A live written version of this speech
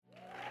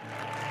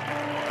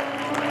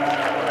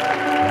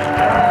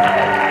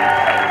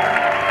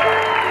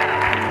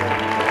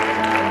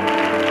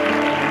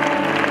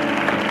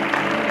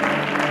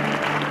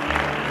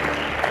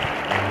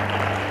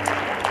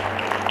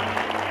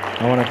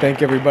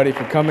Thank everybody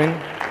for coming.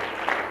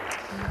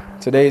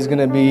 Today is going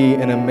to be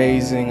an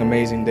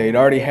amazing day. It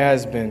already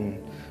has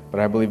been,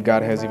 but I believe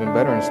God has even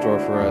better in store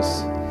for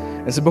us.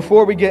 And so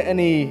before we get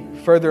any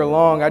further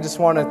along, I just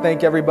want to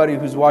thank everybody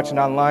who's watching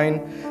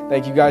online.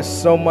 Thank you guys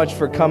so much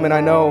for coming. I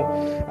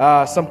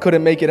know some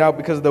couldn't make it out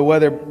because of the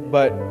weather,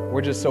 but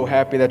we're just so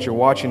happy that you're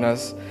watching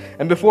us.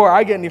 And before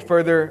I get any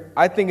further,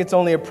 I think it's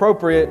only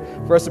appropriate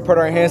for us to put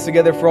our hands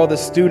together for all the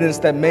students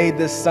that made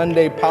this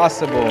Sunday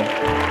possible.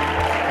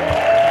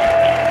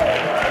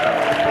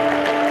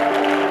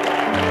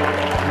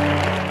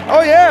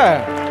 Oh,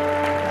 yeah.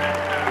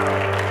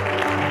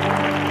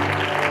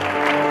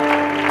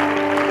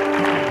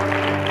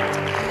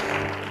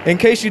 In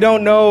case you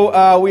don't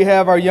know, we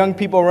have our young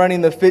people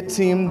running the fit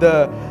team,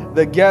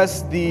 the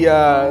guests,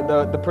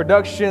 the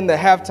production, the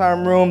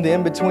halftime room, the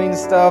in-between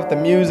stuff, the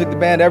music, the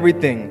band,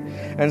 everything.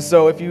 And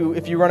so if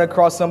you run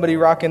across somebody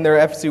rocking their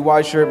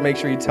FCY shirt, make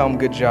sure you tell them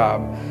good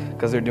job,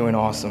 because they're doing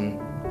awesome.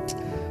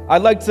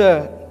 I'd like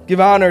to give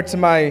honor to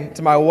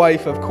my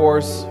wife, of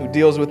course, who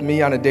deals with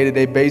me on a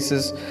day-to-day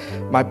basis,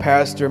 my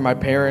pastor, my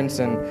parents,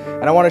 and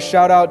I want to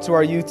shout out to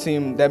our youth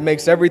team that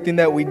makes everything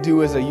that we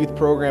do as a youth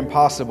program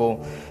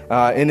possible,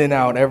 in and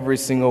out every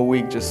single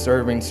week, just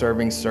serving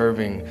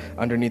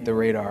underneath the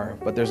radar.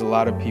 But there's a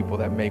lot of people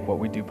that make what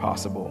we do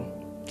possible.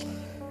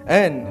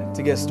 And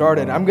to get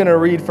started, I'm going to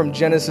read from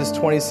Genesis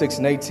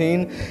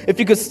 26:18. If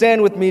you could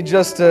stand with me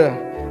just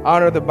to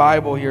honor the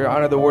Bible here,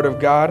 honor the Word of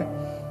God.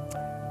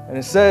 And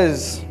it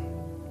says,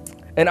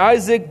 "And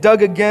Isaac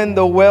dug again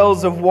the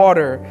wells of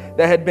water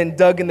that had been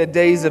dug in the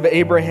days of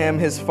Abraham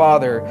his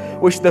father,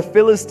 which the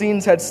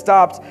Philistines had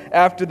stopped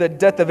after the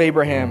death of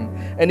Abraham.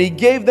 And he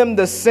gave them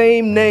the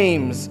same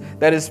names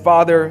that his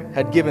father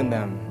had given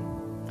them."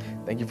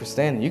 Thank you for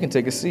standing. You can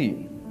take a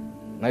seat.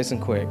 Nice and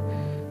quick.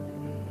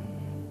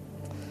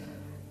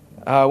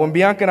 When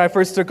Bianca and I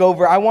first took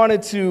over, I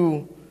wanted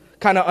to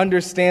kind of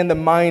understand the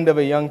mind of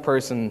a young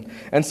person.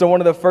 And so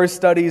one of the first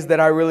studies that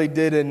I really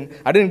did, and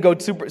I didn't go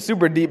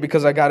super deep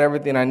because I got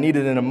everything I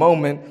needed in a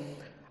moment,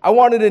 I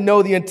wanted to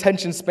know the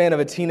attention span of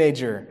a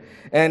teenager.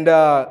 And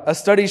a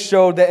study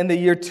showed that in the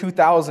year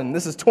 2000,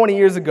 this is 20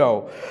 years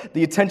ago,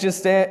 the attention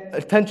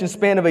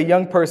span of a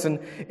young person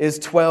is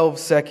 12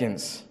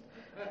 seconds.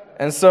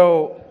 And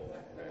so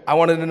I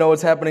wanted to know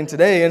what's happening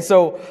today. And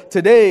so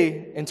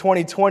today, in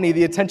 2020,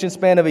 the attention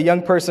span of a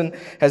young person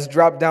has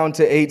dropped down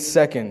to 8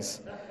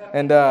 seconds.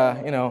 And,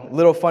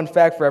 little fun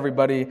fact for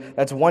everybody,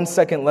 that's 1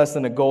 second less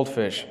than a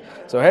goldfish.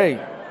 So, hey,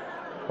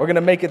 we're going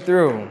to make it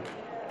through.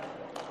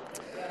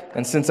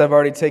 And since I've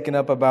already taken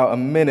up about a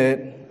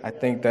minute, I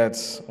think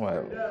that's,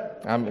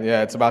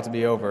 it's about to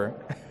be over.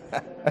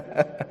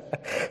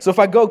 So if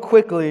I go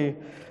quickly,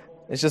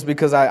 it's just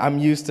because I'm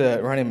used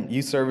to running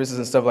youth services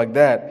and stuff like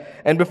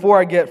that. And before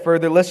I get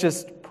further, let's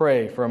just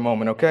pray for a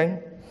moment, okay?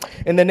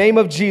 In the name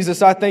of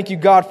Jesus, I thank you,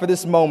 God, for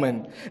this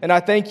moment. And I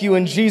thank you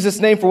in Jesus'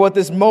 name for what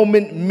this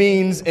moment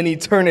means in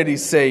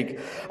eternity's sake.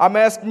 I'm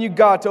asking you,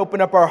 God, to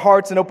open up our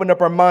hearts and open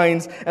up our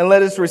minds and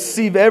let us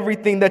receive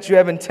everything that you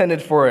have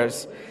intended for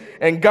us.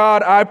 And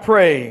God, I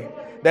pray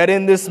that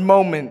in this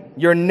moment,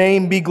 your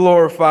name be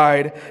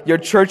glorified, your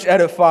church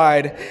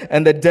edified,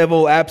 and the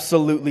devil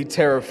absolutely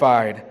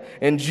terrified.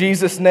 In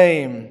Jesus'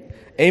 name,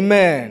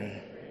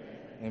 amen.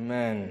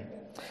 Amen.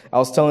 I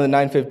was telling the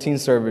 915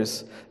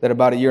 service that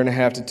about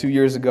 1.5 to 2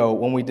 years ago,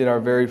 when we did our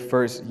very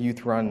first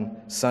Youth Run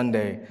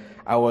Sunday,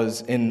 I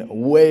was in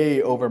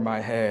way over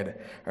my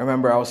head. I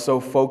remember I was so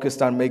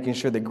focused on making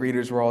sure the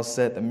greeters were all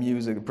set, the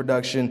music, the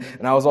production,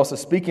 and I was also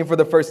speaking for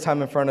the first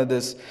time in front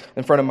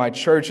of my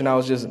church, and I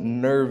was just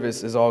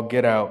nervous as all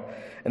get out.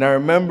 And I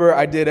remember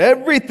I did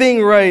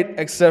everything right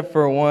except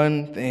for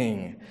one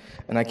thing.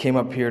 And I came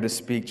up here to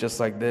speak just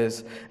like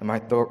this, and my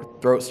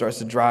throat starts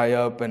to dry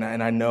up, and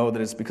I know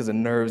that it's because of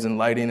nerves and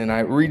lighting, and I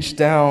reach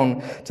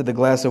down to the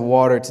glass of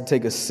water to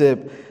take a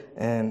sip,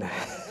 and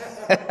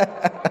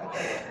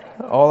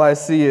all I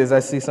see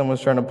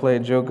someone's trying to play a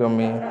joke on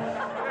me.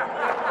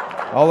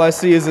 All I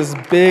see is this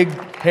big,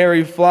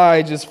 hairy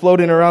fly just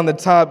floating around the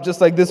top,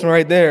 just like this one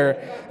right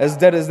there, as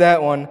dead as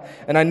that one.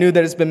 And I knew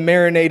that it's been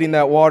marinating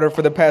that water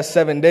for the past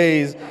 7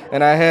 days,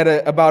 and I had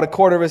about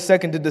 1/4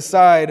 second to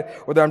decide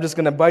whether I'm just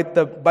going to bite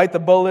the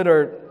bullet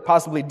or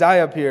possibly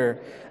die up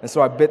here. And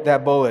so I bit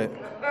that bullet.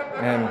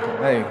 And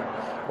hey,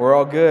 we're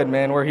all good,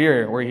 man. We're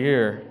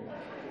here.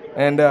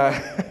 And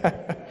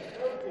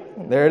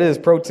there it is,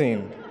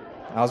 protein.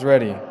 I was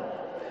ready.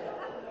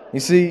 You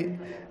see,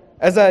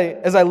 as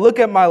I look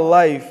at my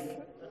life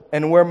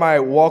and where my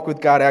walk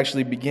with God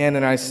actually began,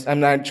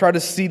 and I try to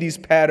see these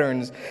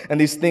patterns and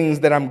these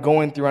things that I'm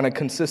going through on a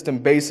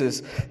consistent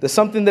basis, there's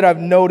something that I've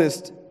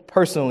noticed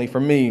personally for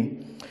me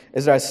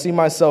is that I see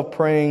myself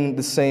praying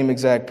the same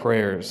exact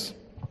prayers.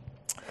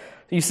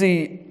 You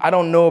see, I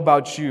don't know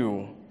about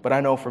you, but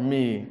I know for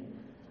me,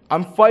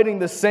 I'm fighting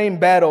the same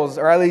battles,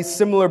 or at least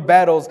similar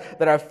battles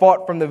that I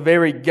fought from the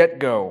very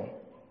get-go.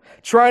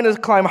 Trying to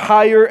climb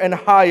higher and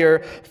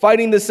higher,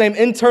 fighting the same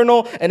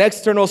internal and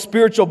external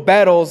spiritual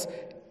battles.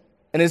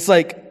 And it's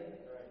like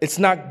it's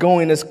not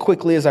going as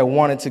quickly as I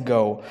want it to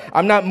go.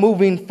 I'm not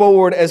moving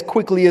forward as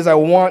quickly as I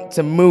want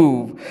to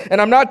move. And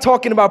I'm not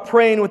talking about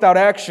praying without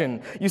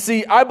action. You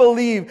see, I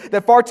believe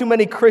that far too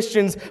many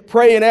Christians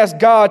pray and ask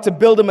God to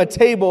build them a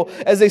table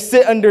as they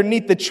sit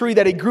underneath the tree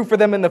that He grew for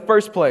them in the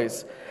first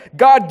place.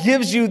 God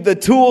gives you the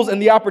tools and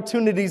the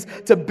opportunities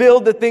to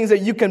build the things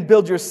that you can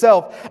build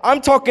yourself. I'm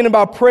talking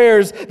about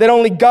prayers that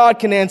only God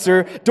can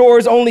answer,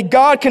 doors only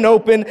God can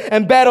open,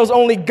 and battles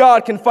only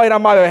God can fight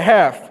on my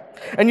behalf.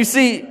 And you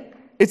see,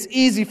 it's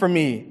easy for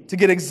me to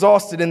get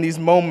exhausted in these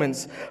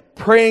moments,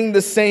 praying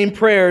the same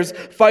prayers,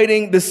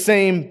 fighting the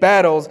same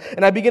battles.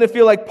 And I begin to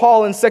feel like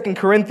Paul in 2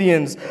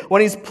 Corinthians,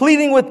 when he's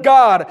pleading with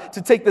God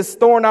to take this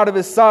thorn out of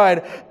his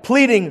side,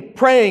 pleading,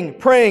 praying.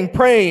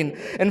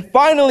 And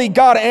finally,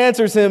 God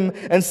answers him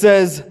and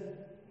says,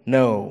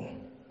 no.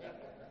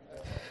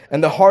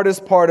 And the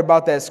hardest part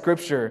about that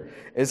scripture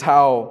is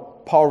how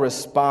Paul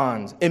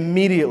responds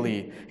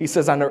immediately. He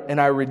says, and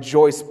I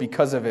rejoice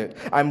because of it.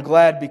 I'm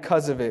glad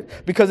because of it.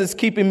 Because it's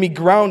keeping me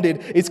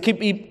grounded. It's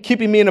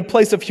keeping me in a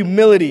place of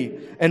humility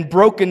and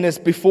brokenness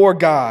before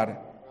God.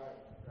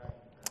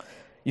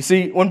 You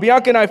see, when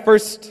Bianca and I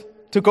first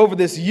took over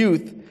this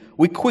youth,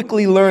 we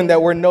quickly learned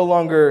that we're no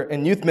longer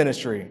in youth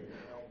ministry.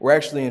 We're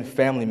actually in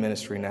family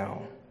ministry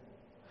now.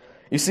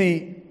 You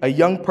see, a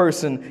young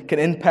person can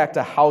impact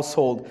a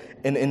household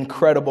in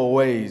incredible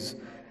ways,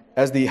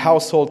 as the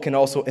household can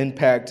also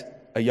impact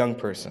a young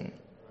person.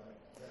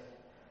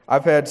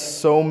 I've had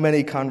so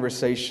many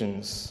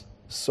conversations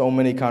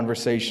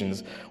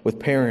with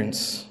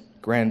parents,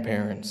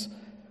 grandparents,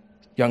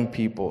 young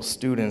people,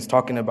 students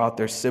talking about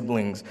their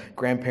siblings,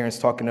 grandparents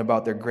talking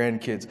about their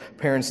grandkids,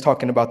 parents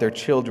talking about their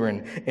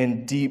children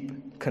in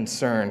deep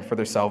concern for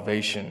their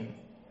salvation.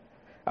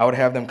 I would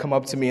have them come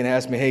up to me and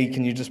ask me, hey,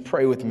 can you just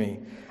pray with me?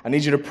 I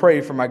need you to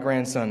pray for my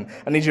grandson.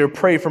 I need you to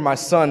pray for my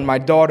son, my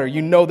daughter.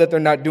 You know that they're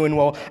not doing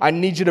well. I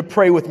need you to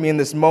pray with me in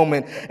this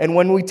moment. And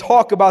when we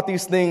talk about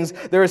these things,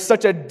 there is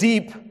such a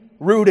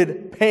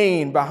deep-rooted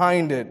pain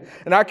behind it.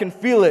 And I can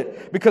feel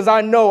it because I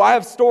know I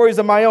have stories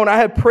of my own. I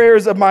have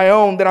prayers of my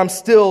own that I'm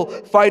still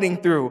fighting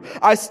through.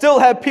 I still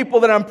have people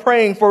that I'm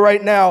praying for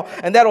right now,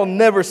 and that'll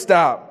never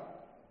stop.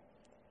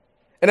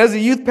 And as a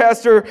youth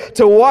pastor,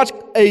 to watch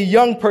a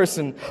young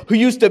person who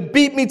used to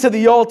beat me to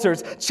the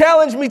altars,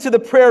 challenge me to the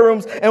prayer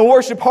rooms, and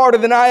worship harder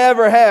than I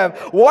ever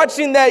have,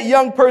 watching that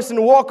young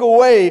person walk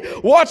away,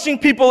 watching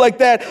people like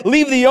that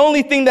leave the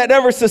only thing that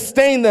ever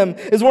sustained them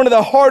is one of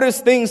the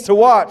hardest things to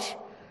watch.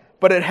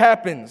 But it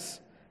happens,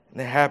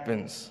 and it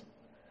happens.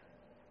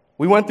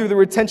 We went through the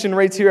retention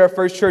rates here at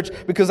First Church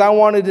because I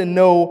wanted to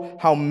know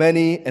how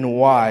many and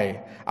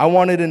why. I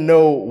wanted to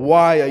know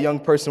why a young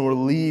person would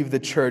leave the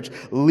church,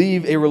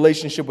 leave a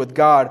relationship with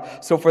God.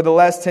 So for the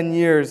last 10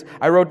 years,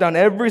 I wrote down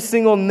every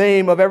single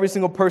name of every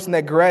single person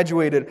that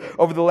graduated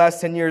over the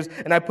last 10 years,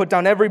 and I put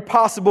down every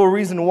possible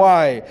reason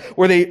why.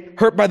 Were they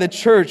hurt by the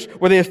church?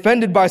 Were they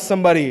offended by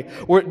somebody?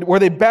 Were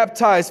they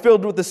baptized,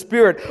 filled with the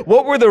Spirit?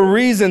 What were the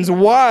reasons?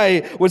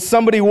 Why would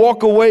somebody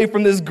walk away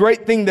from this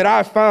great thing that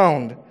I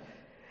found?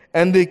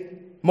 And the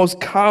most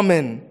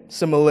common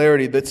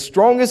similarity, the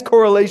strongest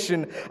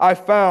correlation I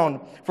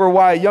found for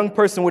why a young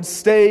person would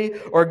stay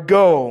or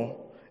go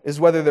is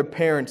whether their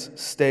parents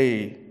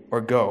stay or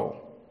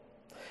go.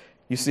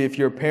 You see, if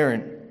you're a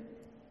parent,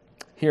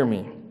 hear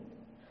me.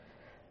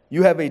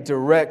 You have a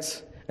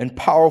direct and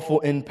powerful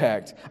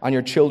impact on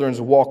your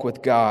children's walk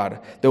with God.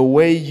 The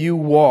way you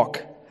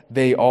walk,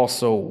 they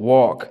also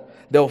walk.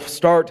 They'll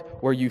start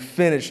where you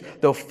finish.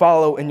 They'll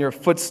follow in your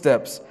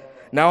footsteps.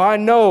 Now, I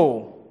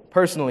know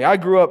personally, I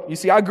grew up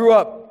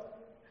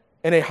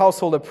in a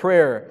household of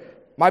prayer.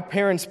 My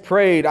parents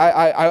prayed.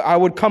 I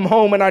would come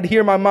home and I'd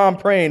hear my mom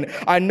praying.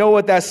 I know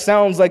what that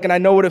sounds like, and I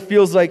know what it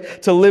feels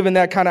like to live in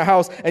that kind of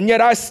house. And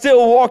yet I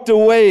still walked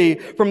away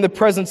from the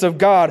presence of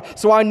God.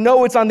 So I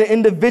know it's on the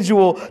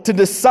individual to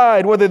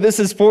decide whether this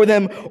is for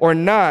them or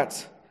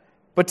not.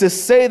 But to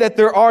say that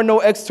there are no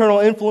external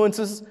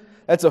influences,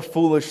 that's a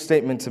foolish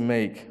statement to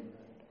make.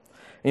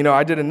 You know,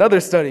 I did another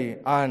study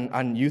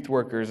on youth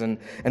workers and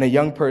a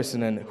young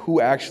person and who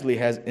actually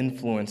has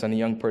influence on a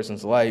young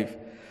person's life.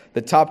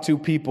 The top two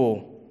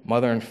people,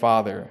 mother and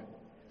father.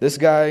 This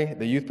guy,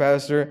 the youth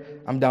pastor,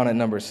 I'm down at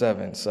number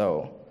 7.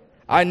 So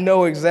I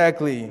know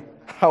exactly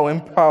how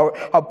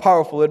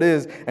powerful it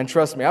is. And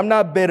trust me, I'm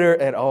not bitter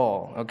at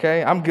all,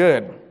 okay? I'm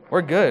good.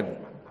 We're good.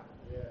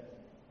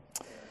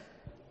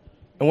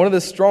 And one of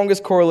the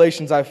strongest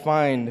correlations I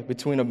find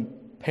between a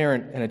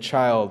parent and a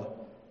child,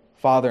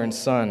 father and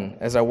son,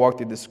 as I walk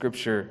through the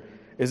scripture,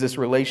 is this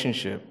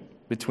relationship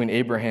between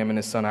Abraham and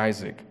his son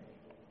Isaac.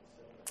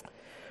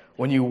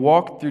 When you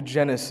walk through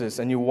Genesis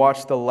and you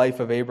watch the life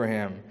of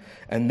Abraham,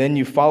 and then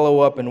you follow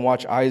up and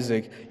watch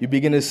Isaac, you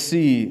begin to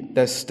see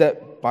that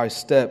step by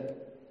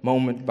step,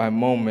 moment by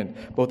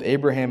moment, both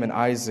Abraham and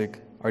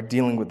Isaac are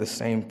dealing with the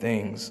same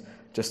things,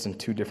 just in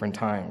 2 different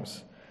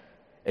times.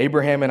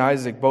 Abraham and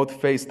Isaac both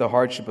faced the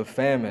hardship of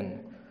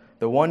famine,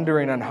 the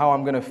wondering on how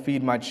I'm going to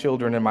feed my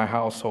children in my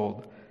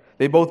household.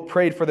 They both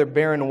prayed for their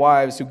barren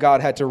wives who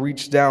God had to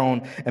reach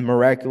down and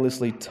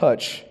miraculously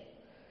touch.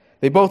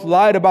 They both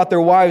lied about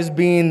their wives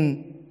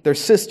being their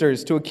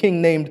sisters to a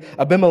king named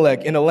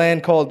Abimelech in a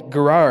land called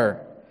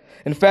Gerar.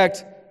 In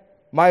fact,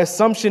 my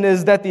assumption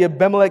is that the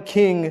Abimelech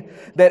king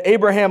that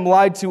Abraham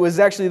lied to is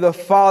actually the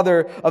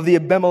father of the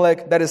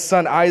Abimelech that his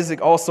son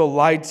Isaac also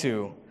lied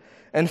to.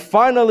 And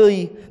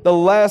finally, the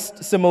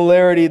last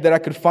similarity that I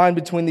could find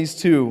between these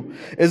two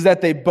is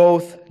that they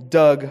both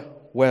dug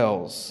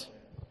wells.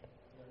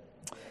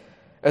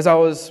 As I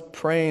was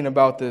praying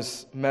about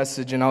this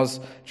message and I was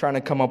trying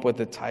to come up with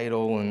a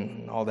title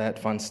and all that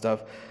fun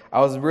stuff,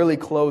 I was really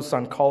close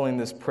on calling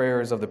this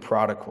Prayers of the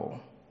Prodigal.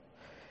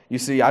 You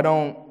see, I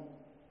don't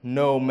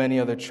know many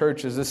other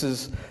churches. This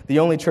is the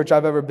only church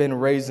I've ever been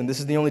raised in. This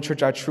is the only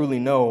church I truly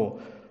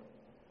know.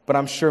 But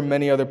I'm sure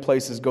many other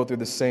places go through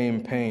the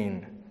same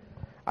pain.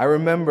 I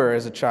remember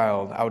as a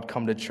child, I would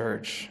come to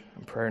church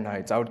on prayer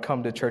nights. I would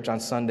come to church on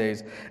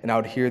Sundays, and I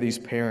would hear these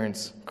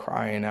parents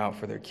crying out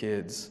for their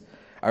kids.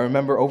 I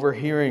remember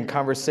overhearing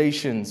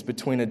conversations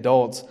between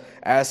adults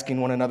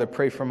asking one another,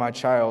 pray for my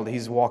child,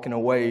 he's walking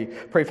away.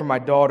 Pray for my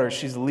daughter,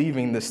 she's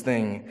leaving this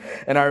thing.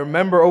 And I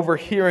remember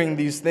overhearing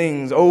these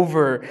things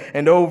over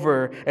and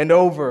over and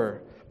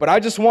over. But I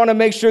just want to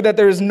make sure that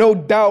there is no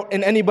doubt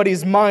in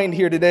anybody's mind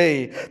here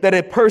today that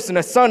a person,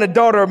 a son, a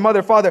daughter, a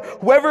mother, father,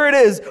 whoever it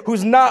is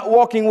who's not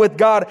walking with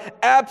God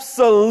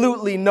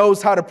absolutely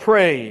knows how to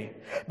pray.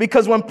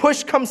 Because when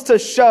push comes to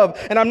shove,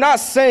 and I'm not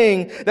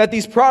saying that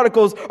these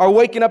prodigals are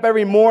waking up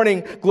every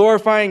morning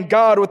glorifying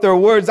God with their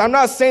words. I'm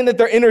not saying that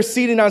they're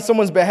interceding on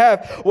someone's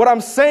behalf. What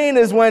I'm saying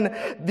is when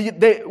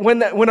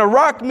a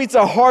rock meets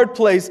a hard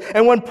place,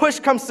 and when push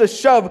comes to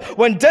shove,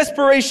 when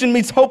desperation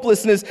meets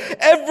hopelessness,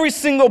 every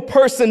single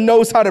person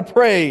knows how to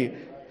pray.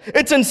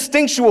 It's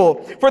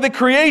instinctual for the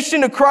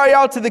creation to cry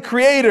out to the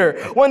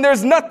Creator. When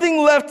there's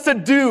nothing left to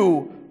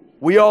do,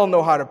 we all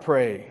know how to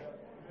pray.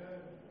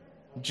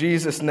 In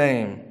Jesus'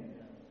 name.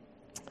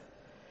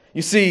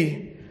 You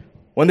see,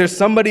 when there's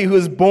somebody who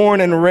is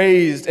born and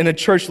raised in a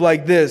church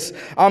like this,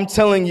 I'm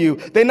telling you,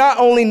 they not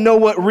only know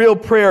what real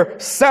prayer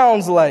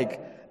sounds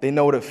like, they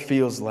know what it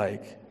feels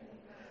like.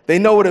 They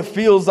know what it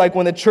feels like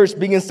when the church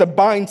begins to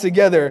bind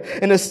together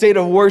in a state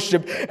of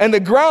worship and the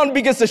ground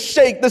begins to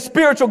shake, the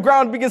spiritual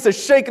ground begins to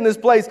shake in this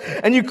place,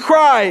 and you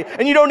cry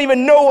and you don't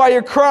even know why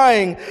you're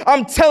crying.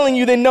 I'm telling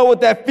you, they know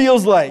what that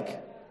feels like.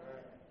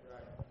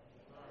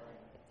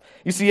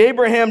 You see,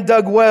 Abraham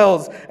dug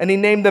wells, and he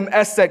named them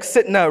Esek,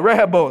 Sitnah,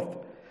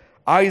 Rehoboth.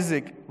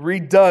 Isaac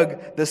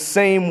redug the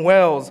same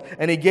wells,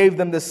 and he gave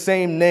them the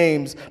same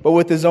names, but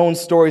with his own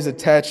stories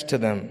attached to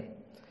them.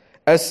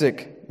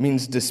 Esek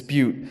means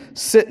dispute.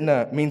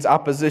 Sitnah means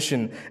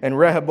opposition, and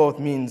Rehoboth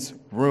means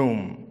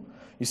room.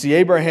 You see,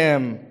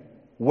 Abraham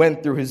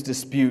went through his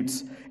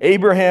disputes.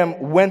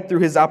 Abraham went through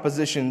his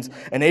oppositions,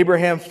 and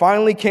Abraham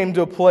finally came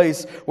to a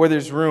place where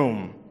there's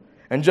room.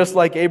 And just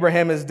like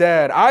Abraham, his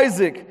dad,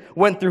 Isaac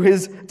went through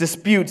his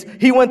disputes.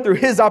 He went through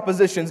his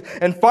oppositions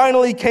and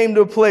finally came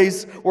to a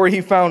place where he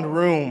found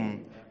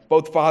room.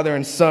 Both father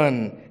and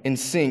son in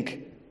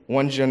sync,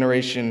 one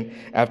generation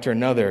after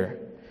another.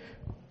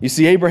 You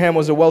see, Abraham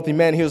was a wealthy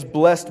man. He was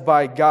blessed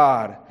by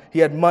God. He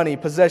had money,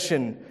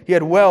 possession. He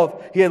had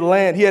wealth. He had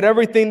land. He had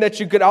everything that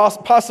you could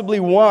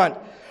possibly want.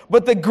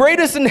 But the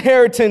greatest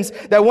inheritance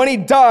that when he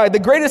died, the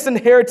greatest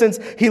inheritance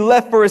he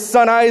left for his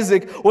son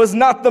Isaac was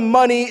not the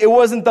money, it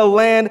wasn't the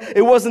land,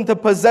 it wasn't the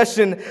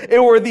possession,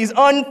 it were these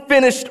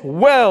unfinished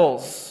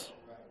wells.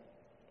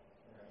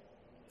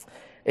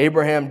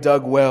 Abraham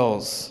dug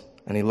wells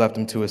and he left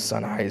them to his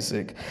son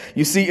Isaac.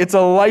 You see, it's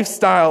a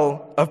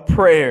lifestyle of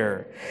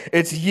prayer.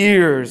 It's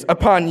years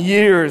upon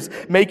years,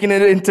 making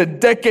it into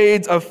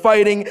decades of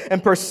fighting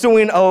and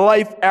pursuing a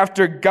life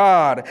after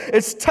God.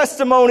 It's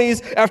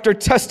testimonies after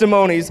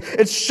testimonies.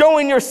 It's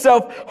showing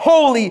yourself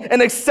holy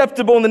and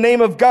acceptable in the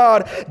name of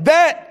God.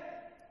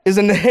 That is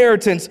an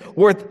inheritance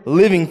worth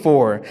living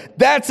for.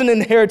 That's an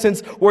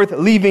inheritance worth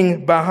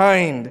leaving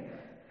behind.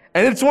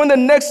 And it's when the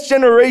next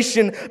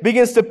generation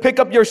begins to pick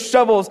up your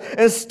shovels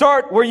and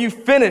start where you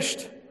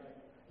finished.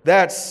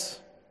 That's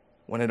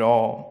when it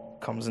all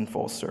comes in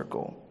full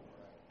circle.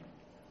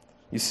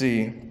 You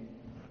see,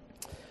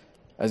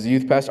 as a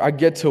youth pastor, I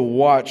get to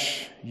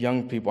watch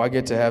young people. I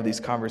get to have these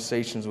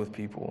conversations with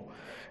people.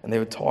 And they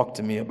would talk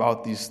to me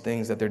about these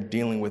things that they're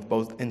dealing with,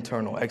 both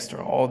internal,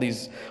 external,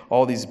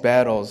 all these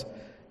battles.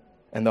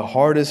 And the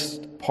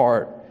hardest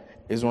part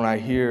is when I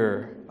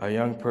hear a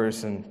young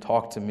person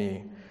talk to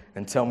me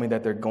and tell me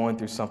that they're going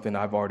through something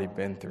I've already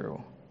been through.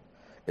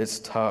 It's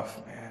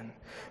tough, man.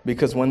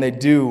 Because when they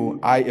do,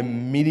 I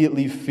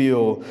immediately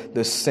feel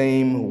the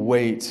same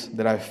weight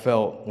that I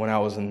felt when I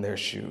was in their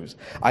shoes.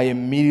 I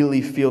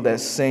immediately feel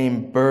that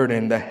same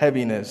burden, the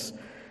heaviness.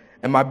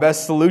 And my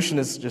best solution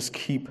is just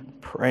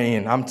keep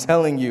praying. I'm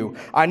telling you,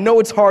 I know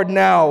it's hard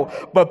now,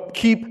 but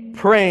keep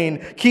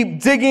praying.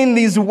 Keep digging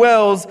these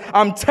wells.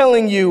 I'm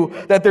telling you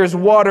that there's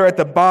water at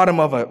the bottom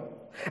of it.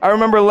 I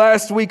remember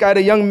last week I had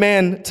a young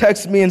man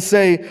text me and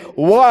say,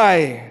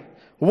 why?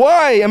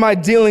 Why am I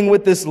dealing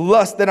with this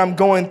lust that I'm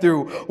going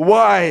through?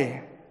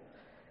 Why?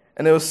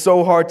 And it was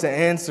so hard to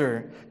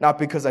answer, not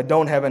because I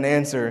don't have an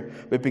answer,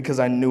 but because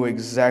I knew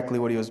exactly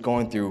what he was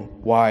going through.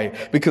 Why?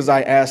 Because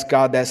I asked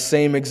God that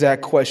same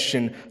exact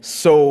question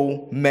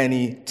so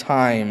many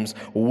times.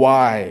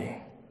 Why?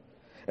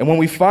 And when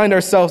we find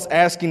ourselves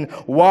asking,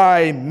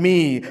 why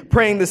me?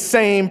 Praying the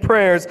same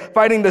prayers,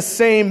 fighting the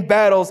same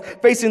battles,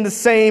 facing the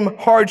same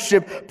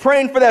hardship,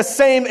 praying for that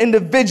same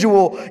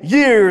individual,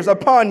 years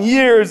upon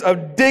years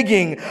of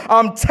digging,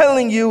 I'm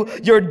telling you,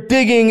 you're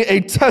digging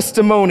a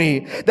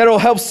testimony that will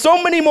help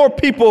so many more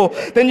people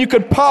than you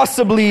could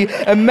possibly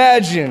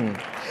imagine.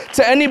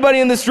 To anybody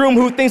in this room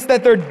who thinks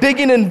that they're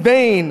digging in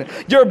vain,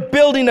 you're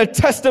building a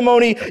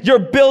testimony, you're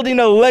building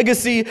a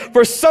legacy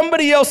for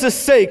somebody else's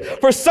sake,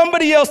 for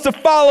somebody else to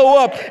follow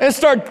up and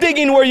start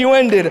digging where you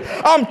ended.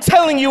 I'm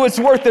telling you it's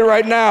worth it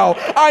right now.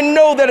 I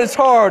know that it's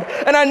hard,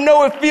 and I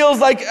know it feels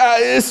like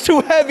it's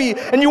too heavy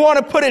and you want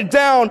to put it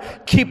down.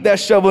 Keep that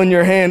shovel in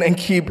your hand and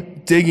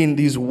keep digging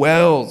these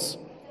wells.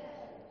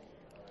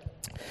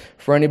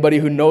 For anybody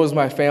who knows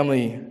my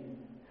family,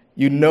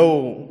 you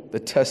know the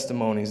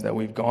testimonies that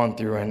we've gone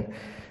through,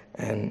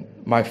 and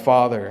my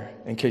father,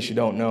 in case you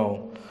don't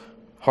know,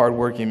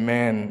 hardworking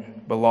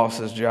man, but lost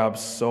his job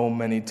so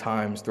many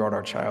times throughout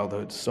our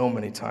childhood, so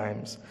many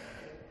times.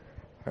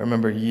 I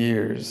remember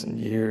years and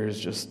years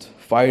just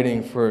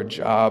fighting for a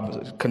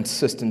job, a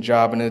consistent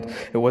job, and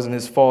it wasn't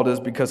his fault. It was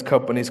because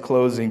companies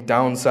closing,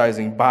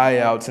 downsizing,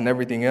 buyouts, and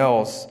everything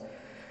else.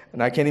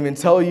 And I can't even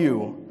tell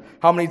you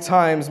how many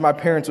times my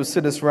parents would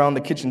sit us around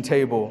the kitchen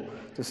table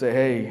to say,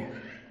 hey,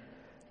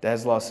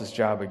 Dad's lost his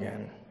job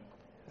again,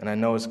 and I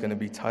know it's going to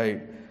be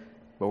tight,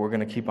 but we're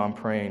going to keep on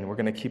praying. We're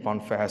going to keep on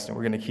fasting.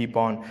 We're going to keep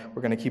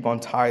on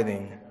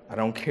tithing. I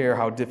don't care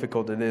how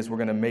difficult it is. We're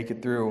going to make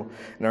it through.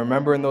 And I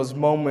remember in those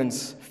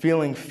moments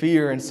feeling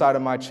fear inside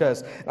of my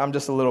chest. And I'm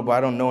just a little boy. I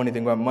don't know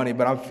anything about money,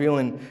 but I'm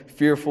feeling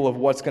fearful of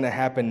what's going to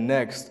happen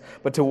next.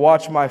 But to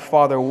watch my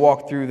father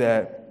walk through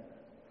that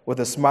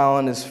with a smile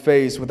on his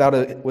face, without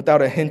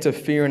a hint of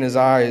fear in his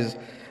eyes,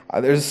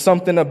 there's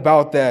something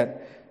about that.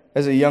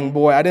 As a young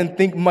boy, I didn't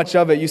think much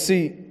of it. You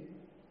see,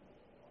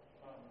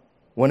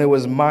 when it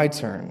was my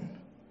turn,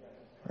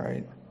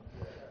 right?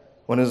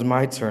 When it was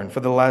my turn,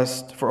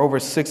 for over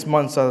 6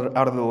 months out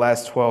of the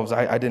last 12,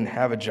 I didn't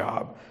have a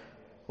job.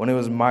 When it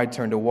was my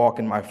turn to walk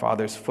in my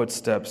father's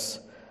footsteps,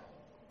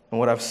 and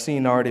what I've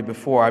seen already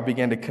before, I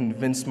began to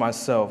convince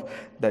myself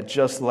that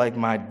just like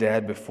my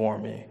dad before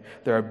me,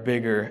 there are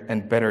bigger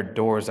and better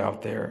doors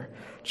out there.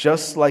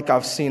 Just like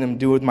I've seen him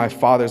do with my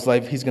father's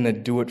life, he's going to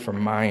do it for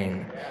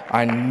mine.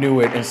 I knew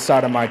it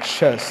inside of my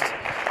chest.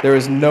 There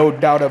is no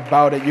doubt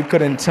about it. You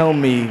couldn't tell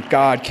me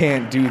God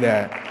can't do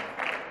that.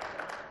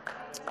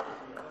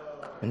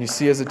 And you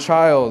see, as a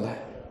child,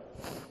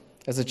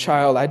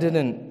 I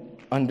didn't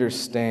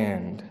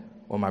understand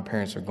what my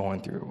parents were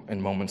going through in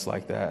moments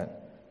like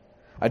that.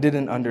 I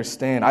didn't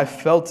understand. I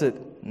felt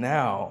it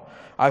now.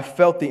 I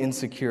felt the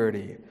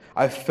insecurity.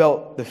 I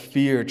felt the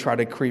fear try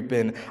to creep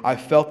in. I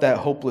felt that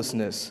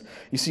hopelessness.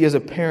 You see, as a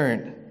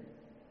parent,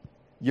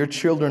 your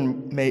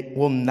children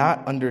will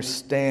not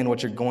understand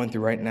what you're going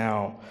through right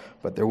now,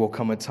 but there will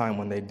come a time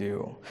when they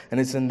do. And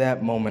it's in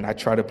that moment I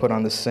try to put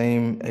on the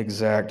same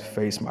exact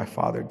face my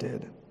father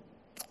did.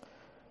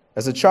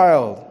 As a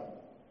child,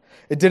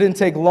 it didn't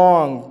take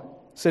long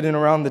sitting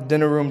around the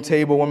dinner room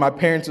table when my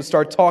parents would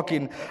start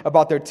talking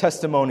about their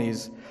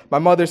testimonies. My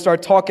mother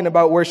started talking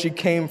about where she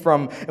came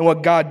from and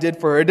what God did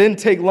for her. It didn't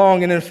take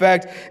long, and in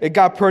fact, it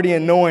got pretty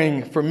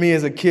annoying for me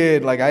as a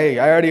kid. Like, hey,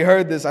 I already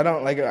heard this.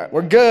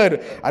 We're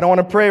good. I don't want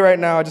to pray right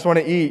now. I just want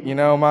to eat.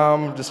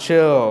 Mom, just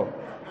chill.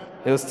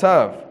 It was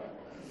tough.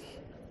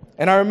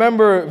 And I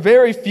remember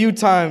very few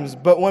times,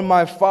 but when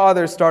my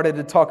father started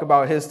to talk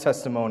about his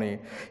testimony,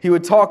 he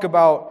would talk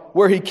about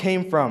where he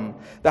came from.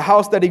 The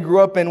house that he grew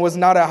up in was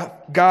not a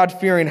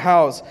God-fearing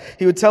house.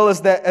 He would tell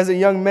us that as a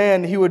young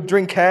man, he would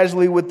drink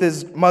casually with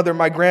his mother,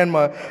 my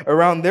grandma,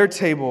 around their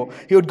table.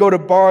 He would go to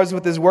bars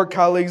with his work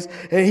colleagues,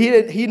 and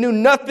he knew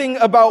nothing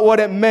about what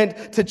it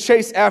meant to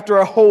chase after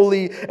a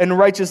holy and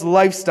righteous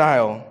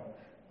lifestyle.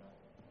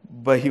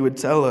 But he would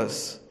tell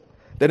us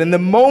that in the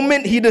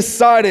moment he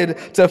decided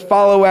to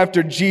follow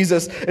after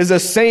Jesus is the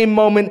same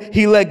moment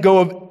he let go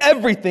of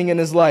everything in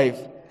his life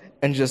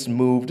and just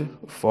moved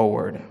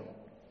forward. And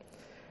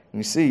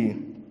you see,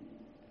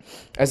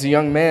 as a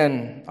young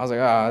man, I was like,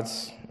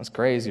 that's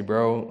crazy,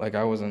 bro. Like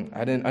I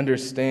didn't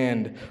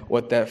understand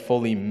what that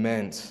fully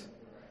meant.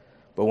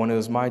 But when it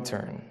was my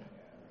turn,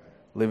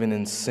 living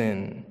in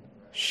sin,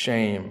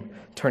 shame,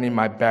 turning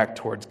my back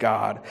towards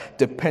God,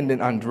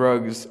 dependent on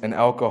drugs and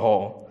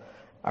alcohol,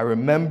 I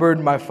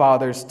remembered my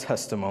father's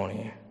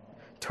testimony,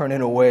 turning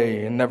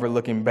away and never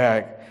looking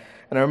back.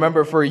 And I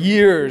remember for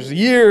years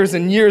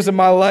and years of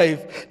my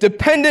life,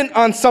 dependent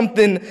on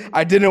something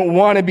I didn't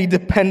want to be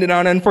dependent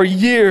on. And for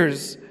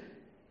years,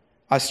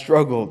 I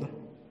struggled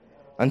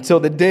until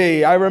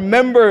I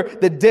remember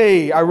the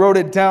day, I wrote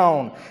it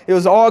down. It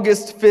was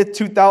August 5th,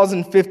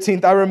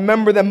 2015. I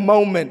remember the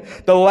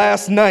moment, the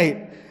last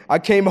night. I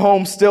came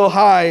home still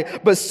high,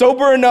 but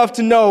sober enough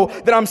to know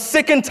that I'm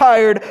sick and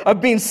tired of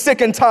being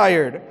sick and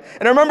tired.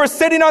 And I remember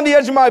sitting on the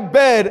edge of my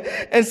bed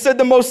and said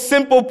the most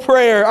simple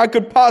prayer I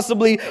could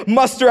possibly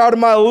muster out of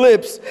my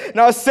lips. And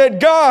I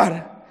said,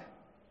 God,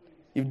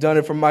 you've done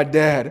it for my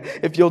dad.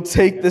 If you'll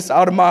take this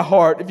out of my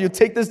heart, if you'll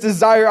take this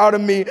desire out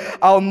of me,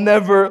 I'll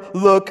never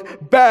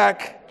look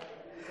back.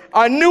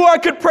 I knew I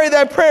could pray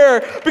that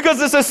prayer because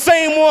it's the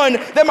same one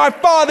that my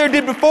father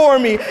did before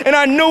me. And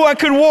I knew I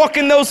could walk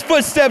in those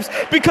footsteps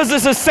because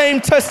it's the same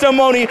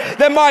testimony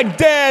that my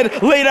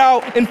dad laid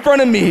out in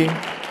front of me.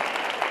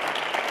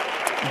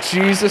 In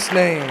Jesus'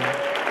 name.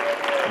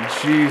 In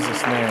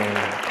Jesus' name.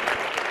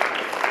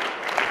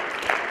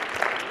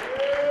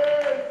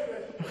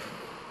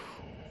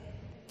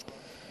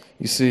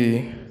 You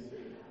see,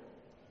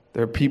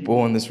 there are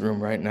people in this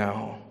room right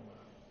now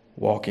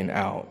walking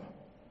out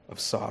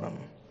of Sodom,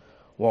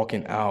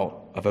 walking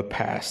out of a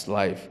past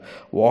life,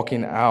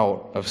 walking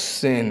out of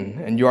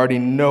sin, and you already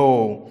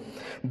know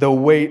the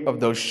weight of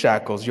those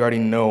shackles. You already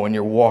know, and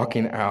you're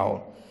walking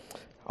out.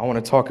 I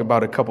want to talk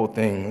about a couple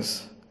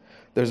things.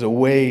 There's a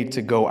way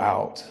to go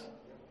out,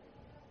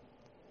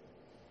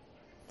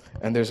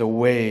 and there's a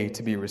way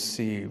to be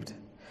received.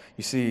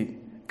 You see,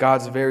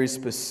 God's very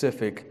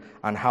specific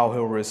on how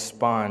he'll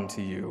respond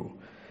to you,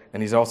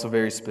 and he's also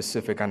very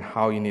specific on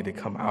how you need to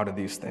come out of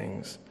these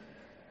things.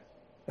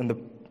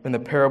 In the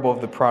parable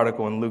of the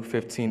prodigal in Luke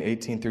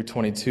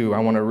 15:18-22, I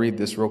want to read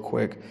this real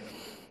quick.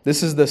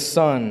 This is the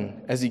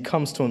son as he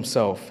comes to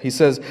himself. He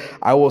says,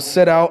 I will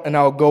set out and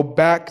I'll go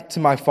back to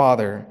my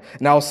father.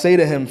 And I'll say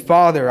to him,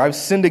 Father, I've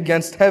sinned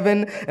against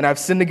heaven and I've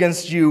sinned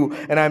against you,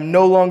 and I'm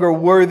no longer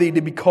worthy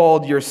to be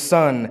called your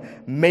son.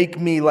 Make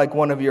me like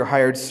one of your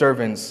hired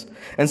servants.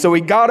 And so he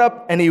got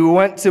up and he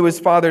went to his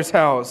father's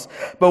house.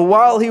 But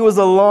while he was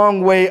a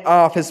long way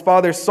off, his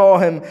father saw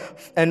him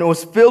and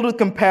was filled with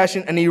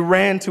compassion, and he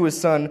ran to his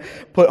son,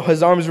 put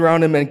his arms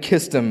around him and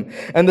kissed him.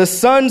 And the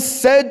son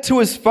said to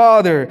his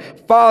father,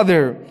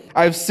 Father,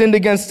 I've sinned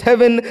against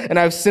heaven and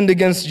I've sinned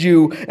against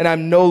you, and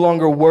I'm no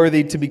longer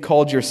worthy to be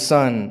called your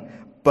son.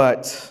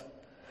 But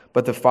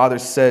the father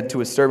said to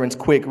his servants,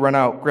 quick, run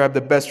out, grab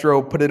the best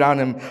robe, put it on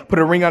him, put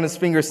a ring on his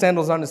finger,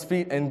 sandals on his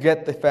feet, and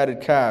get the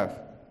fatted calf.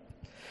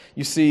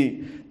 You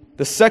see,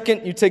 the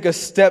second you take a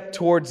step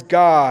towards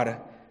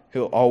God,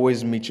 he'll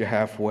always meet you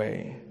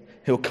halfway.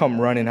 He'll come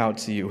running out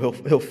to you.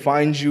 He'll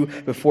find you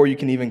before you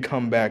can even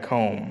come back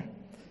home.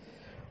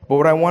 But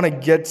what I want to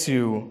get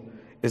to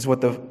is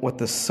what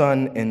the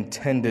son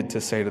intended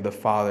to say to the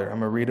father. I'm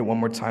going to read it one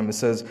more time. It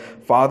says,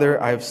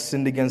 Father, I have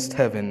sinned against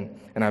heaven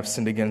and I've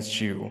sinned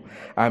against you.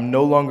 I'm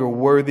no longer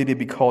worthy to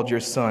be called your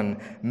son.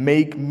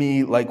 Make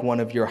me like one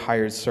of your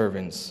hired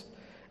servants.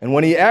 And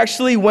when he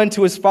actually went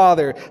to his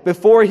father,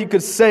 before he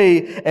could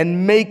say,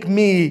 and make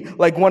me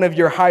like one of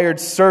your hired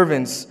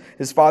servants,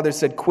 his father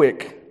said,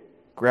 quick,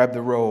 grab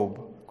the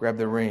robe, grab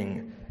the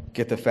ring,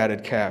 get the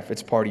fatted calf.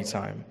 It's party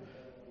time.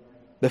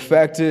 The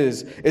fact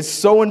is, it's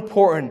so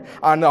important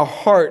on our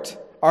heart,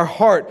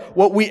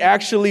 what we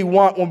actually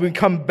want when we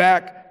come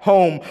back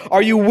home.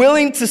 Are you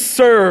willing to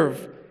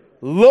serve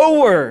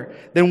lower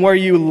than where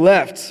you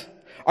left?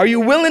 Are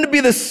you willing to be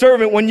the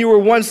servant when you were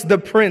once the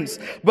prince?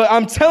 But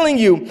I'm telling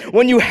you,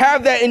 when you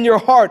have that in your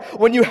heart,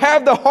 when you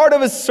have the heart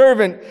of a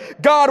servant,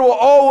 God will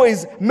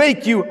always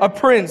make you a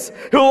prince.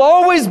 He'll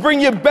always bring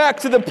you back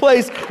to the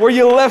place where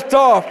you left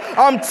off.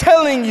 I'm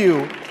telling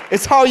you,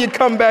 it's how you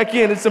come back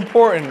in. It's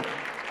important.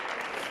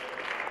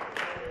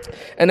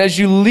 And as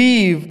you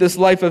leave this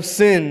life of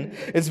sin,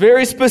 it's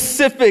very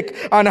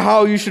specific on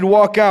how you should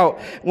walk out.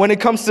 When it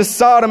comes to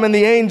Sodom and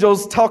the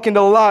angels talking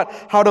to Lot,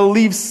 how to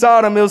leave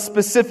Sodom, it was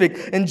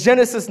specific. In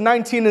Genesis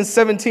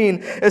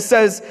 19:17, it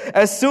says,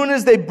 as soon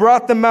as they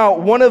brought them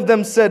out, one of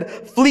them said,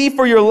 flee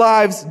for your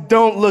lives,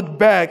 don't look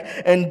back,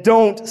 and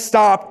don't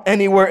stop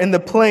anywhere in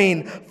the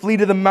plain. Flee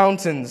to the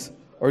mountains,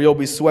 or you'll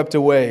be swept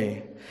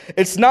away.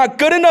 It's not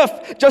good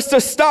enough just to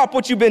stop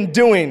what you've been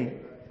doing.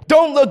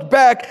 Don't look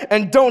back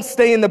and don't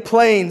stay in the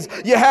plains.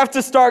 You have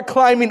to start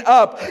climbing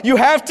up. You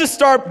have to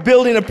start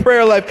building a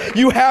prayer life.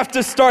 You have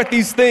to start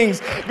these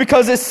things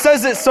because it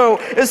says so.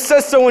 It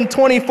says so in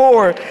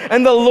 24.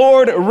 And the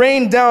Lord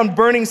rained down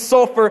burning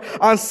sulfur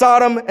on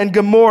Sodom and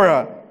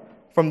Gomorrah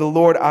from the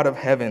Lord out of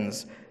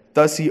heavens.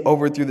 Thus he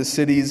overthrew the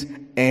cities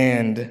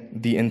and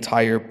the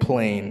entire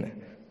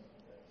plain.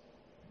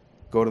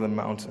 Go to the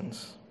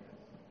mountains.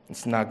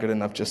 It's not good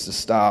enough just to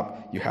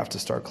stop. You have to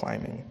start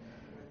climbing.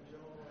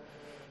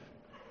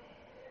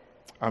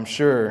 I'm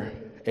sure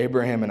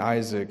Abraham and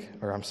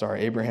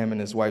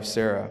his wife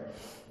Sarah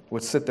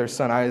would sit their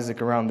son Isaac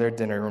around their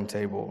dinner room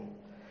table,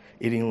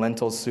 eating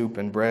lentil soup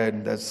and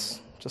bread that's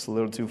just a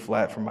little too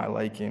flat for my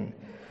liking.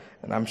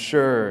 And I'm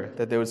sure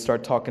that they would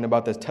start talking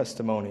about the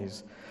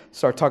testimonies,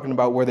 Start talking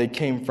about where they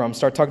came from.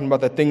 Start talking about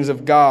the things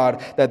of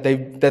God that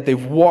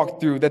they've walked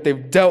through, that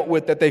they've dealt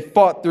with, that they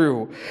fought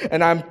through.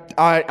 And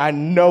I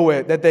know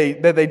it, that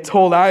they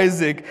told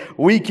Isaac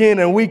week in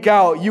and week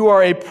out, you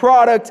are a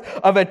product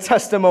of a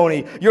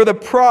testimony. You're the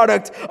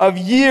product of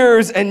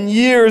years and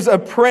years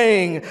of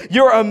praying.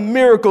 You're a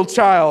miracle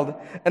child.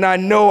 And I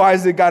know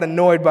Isaac got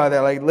annoyed by that.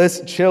 Like,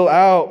 listen, chill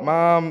out,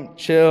 Mom,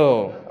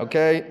 chill,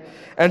 okay?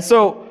 And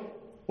so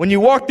when you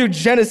walk through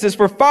Genesis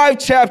for 5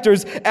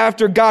 chapters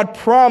after God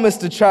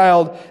promised a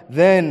child,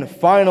 then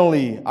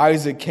finally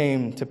Isaac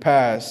came to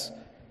pass.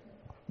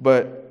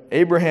 But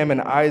Abraham and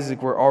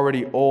Isaac were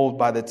already old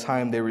by the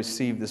time they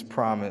received this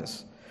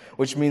promise,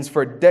 which means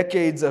for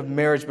decades of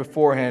marriage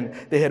beforehand,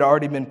 they had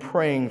already been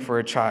praying for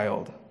a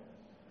child.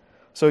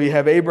 So you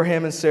have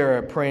Abraham and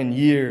Sarah praying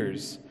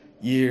years,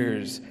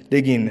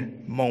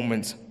 digging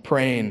moments,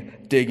 praying,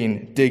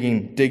 digging.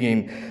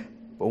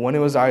 But when it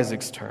was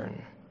Isaac's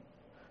turn,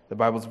 the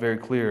Bible's very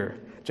clear,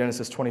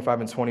 Genesis 25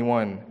 and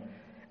 21.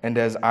 And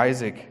as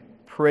Isaac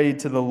prayed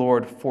to the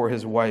Lord for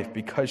his wife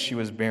because she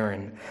was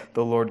barren,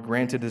 the Lord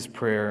granted his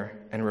prayer,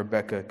 and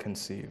Rebekah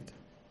conceived.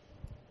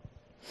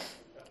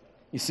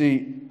 You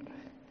see,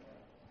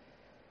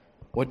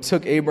 what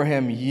took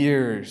Abraham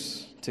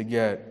years to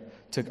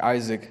get took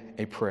Isaac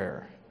a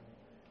prayer.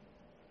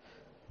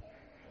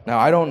 Now,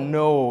 I don't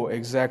know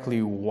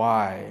exactly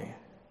why.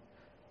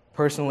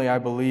 Personally, I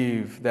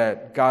believe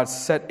that God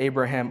set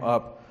Abraham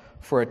up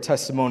for a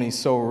testimony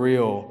so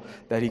real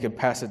that he could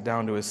pass it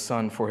down to his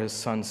son for his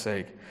son's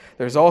sake.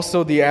 There's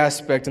also the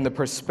aspect and the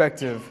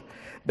perspective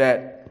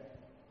that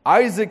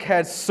Isaac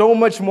had so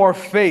much more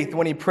faith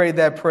when he prayed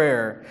that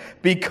prayer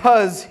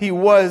because he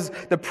was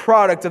the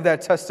product of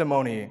that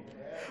testimony.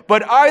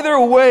 But either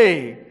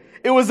way,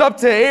 it was up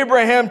to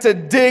Abraham to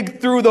dig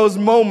through those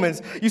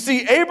moments. You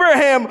see,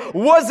 Abraham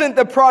wasn't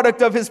the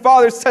product of his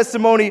father's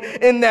testimony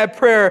in that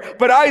prayer,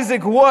 but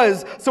Isaac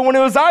was. So when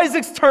it was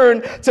Isaac's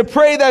turn to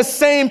pray that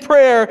same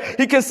prayer,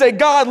 he can say,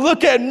 God,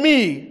 look at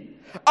me.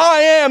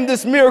 I am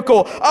this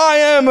miracle. I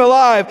am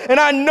alive. And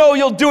I know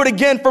you'll do it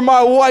again for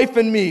my wife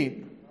and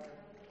me.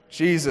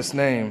 Jesus'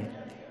 name.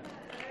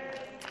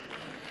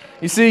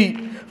 You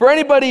see, for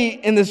anybody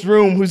in this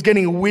room who's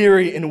getting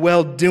weary in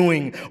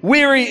well-doing,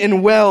 weary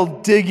in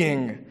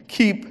well-digging,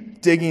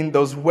 keep digging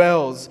those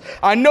wells.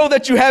 I know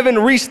that you haven't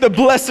reached the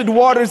blessed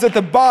waters at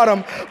the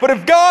bottom, but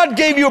if God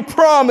gave you a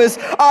promise,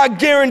 I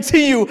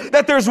guarantee you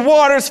that there's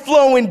waters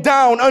flowing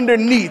down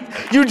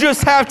underneath. You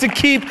just have to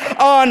keep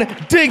on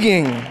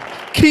digging.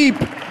 Keep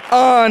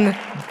on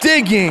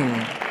digging.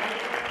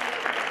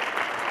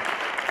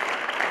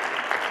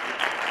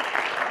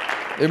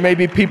 There may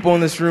be people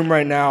in this room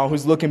right now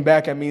who's looking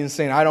back at me and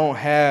saying, I don't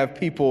have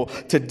people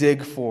to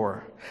dig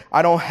for.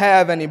 I don't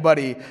have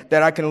anybody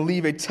that I can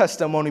leave a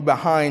testimony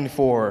behind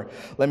for.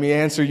 Let me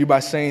answer you by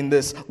saying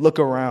this. Look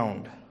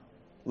around.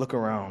 Look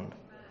around.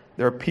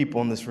 There are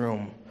people in this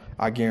room.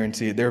 I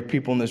guarantee it. There are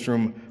people in this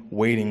room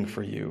waiting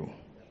for you.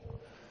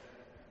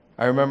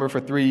 I remember for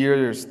 3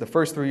 years, the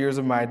first 3 years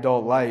of my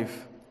adult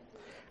life,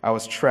 I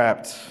was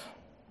trapped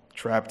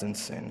in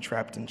sin,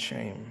 trapped in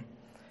shame.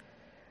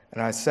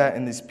 And I sat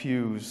in these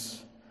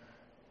pews,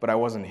 but I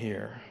wasn't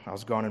here. I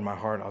was gone in my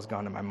heart. I was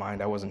gone in my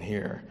mind. I wasn't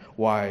here.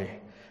 Why?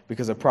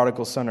 Because a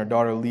prodigal son or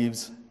daughter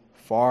leaves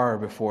far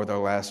before their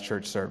last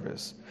church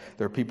service.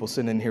 There are people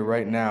sitting in here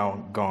right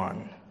now,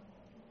 gone.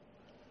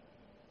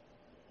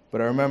 But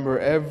I remember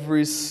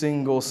every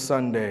single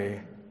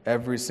Sunday,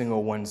 every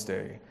single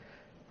Wednesday,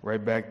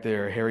 right back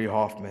there, Harry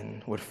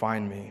Hoffman would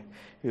find me.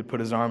 He would put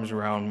his arms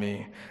around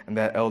me, and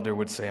that elder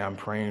would say, I'm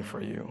praying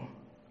for you.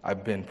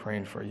 I've been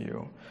praying for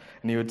you.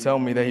 And he would tell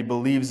me that he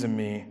believes in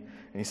me.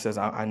 And he says,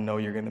 I know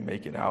you're going to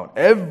make it out.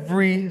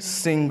 Every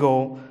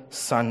single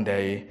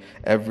Sunday,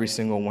 every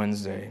single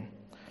Wednesday.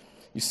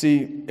 You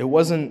see, it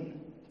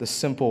wasn't the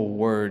simple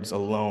words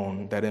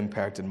alone that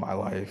impacted my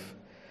life.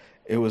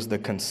 It was the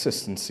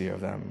consistency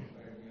of them.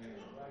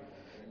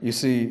 You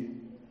see,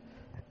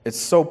 it's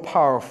so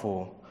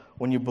powerful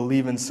when you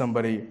believe in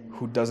somebody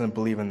who doesn't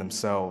believe in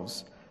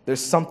themselves. There's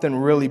something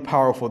really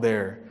powerful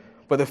there.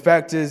 But the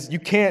fact is, you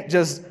can't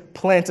just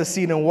plant a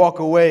seed and walk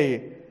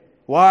away.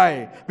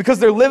 Why? Because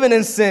they're living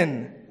in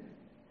sin.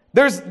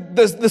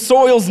 The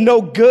soil's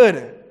no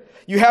good.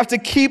 You have to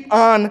keep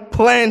on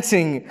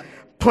planting.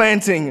 I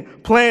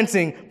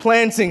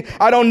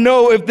don't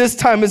know if this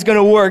time is going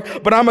to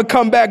work, but I'm going to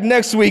come back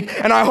next week,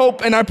 and I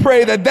hope and I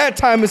pray that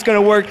time is going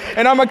to work,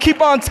 and I'm going to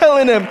keep on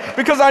telling him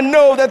because I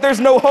know that there's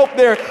no hope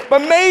there.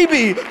 But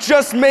maybe,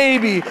 just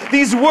maybe,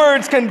 these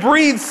words can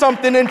breathe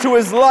something into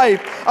his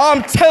life.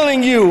 I'm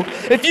telling you,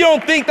 if you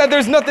don't think that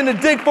there's nothing to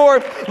dig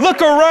for,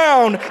 look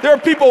around. There are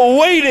people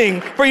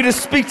waiting for you to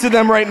speak to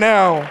them right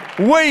now.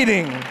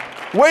 Waiting.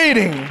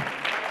 In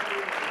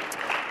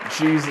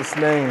Jesus'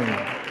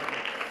 name.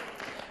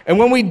 And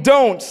when we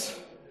don't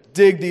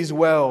dig these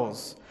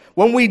wells,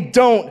 when we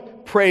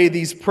don't pray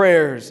these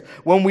prayers,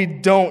 when we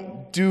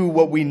don't do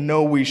what we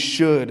know we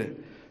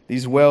should,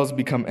 these wells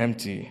become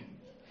empty.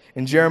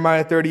 In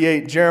Jeremiah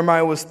 38,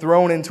 Jeremiah was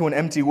thrown into an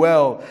empty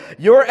well.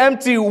 Your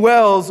empty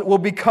wells will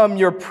become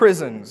your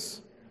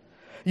prisons.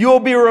 You will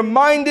be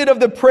reminded of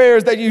the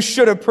prayers that you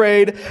should have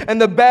prayed and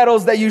the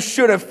battles that you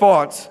should have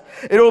fought.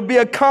 It will be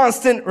a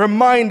constant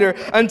reminder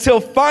until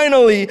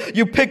finally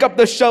you pick up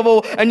the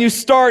shovel and you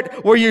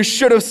start where you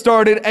should have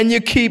started and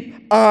you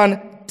keep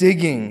on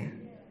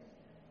digging.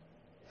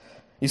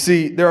 You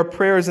see, there are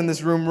prayers in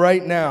this room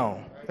right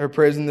now. There are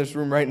prayers in this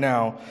room right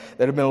now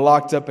that have been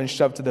locked up and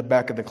shoved to the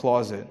back of the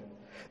closet.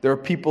 There are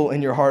people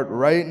in your heart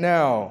right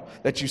now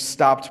that you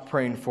stopped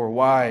praying for.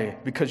 Why?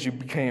 Because you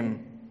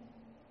became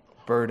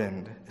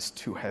burdened. It's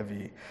too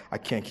heavy. I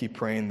can't keep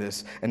praying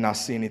this and not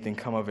see anything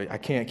come of it. I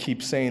can't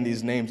keep saying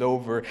these names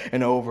over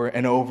and over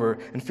and over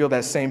and feel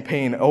that same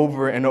pain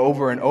over and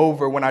over and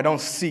over when I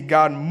don't see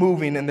God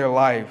moving in their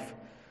life.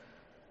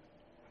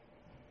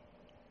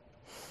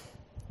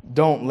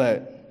 Don't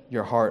let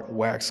your heart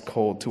wax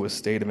cold to a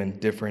state of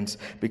indifference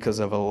because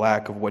of a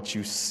lack of what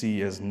you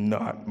see as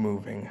not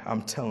moving.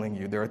 I'm telling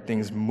you, there are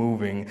things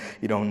moving.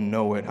 You don't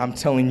know it. I'm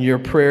telling you, your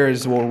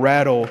prayers will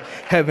rattle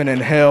heaven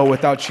and hell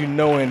without you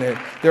knowing it.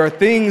 There are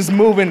things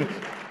moving.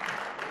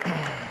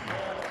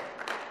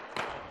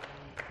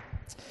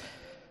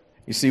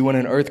 You see, when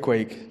an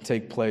earthquake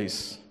takes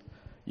place,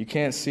 you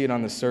can't see it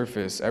on the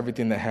surface.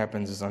 Everything that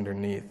happens is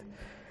underneath.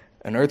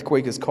 An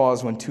earthquake is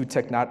caused when two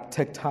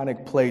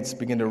tectonic plates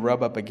begin to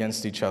rub up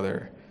against each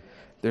other.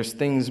 There's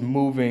things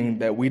moving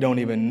that we don't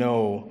even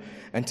know.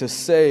 And to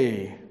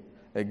say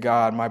that,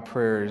 God, my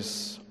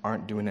prayers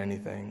aren't doing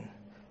anything,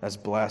 that's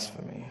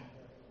blasphemy.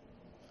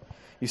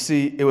 You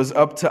see, it was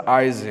up to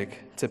Isaac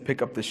to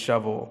pick up the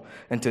shovel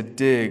and to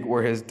dig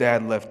where his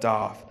dad left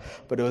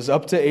off. But it was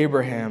up to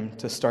Abraham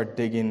to start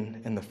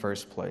digging in the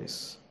first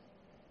place.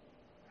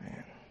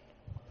 Man,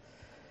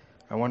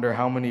 I wonder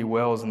how many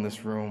wells in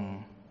this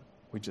room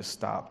we just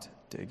stopped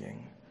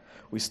digging.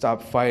 We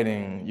stopped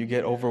fighting. You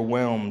get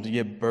overwhelmed. You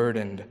get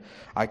burdened.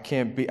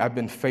 I've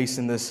been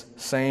facing this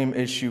same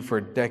issue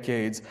for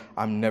decades.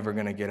 I'm never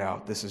going to get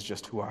out. This is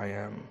just who I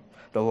am.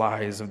 The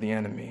lies of the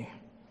enemy.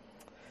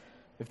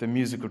 If the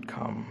music would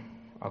come,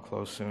 I'll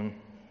close soon.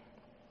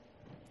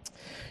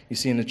 You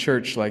see, in a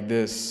church like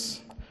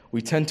this,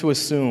 we tend to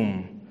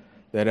assume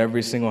that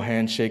every single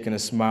handshake and a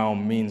smile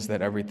means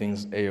that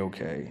everything's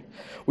A-okay.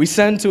 We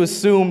tend to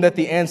assume that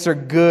the answer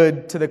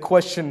good to the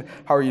question,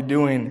 how are you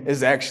doing,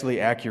 is actually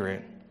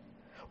accurate.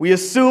 We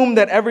assume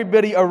that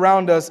everybody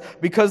around us,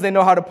 because they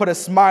know how to put a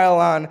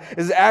smile on,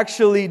 is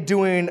actually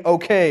doing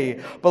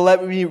okay. But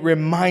let me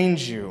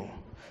remind you,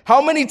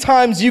 how many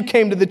times you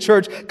came to the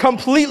church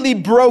completely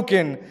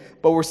broken,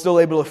 but were still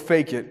able to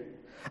fake it.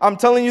 I'm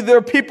telling you, there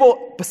are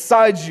people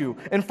beside you,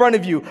 in front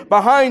of you,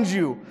 behind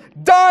you,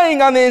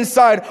 dying on the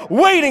inside,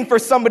 waiting for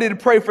somebody to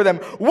pray for them,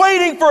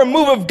 waiting for a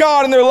move of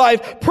God in their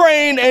life,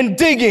 praying and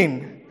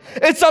digging.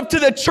 It's up to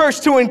the church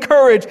to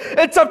encourage.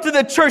 It's up to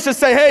the church to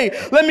say,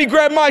 hey, let me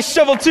grab my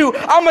shovel too.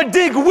 I'm going to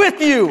dig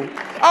with you.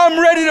 I'm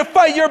ready to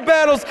fight your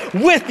battles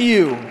with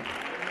you.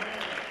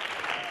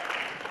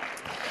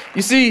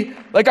 You see,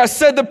 like I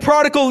said, the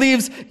prodigal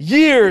leaves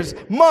years,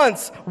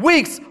 months,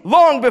 weeks,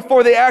 long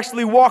before they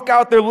actually walk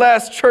out their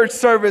last church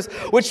service,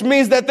 which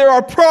means that there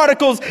are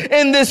prodigals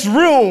in this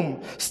room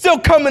still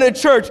coming to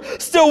church,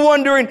 still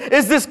wondering,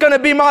 is this going to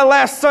be my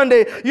last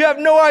Sunday? You have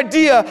no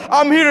idea.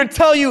 I'm here to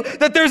tell you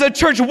that there's a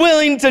church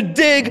willing to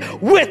dig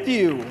with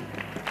you.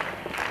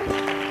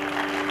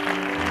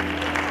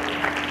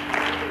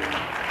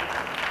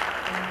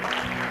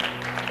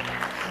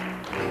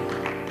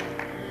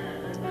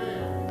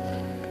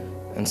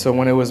 And so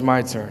when it was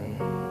my turn,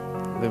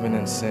 living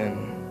in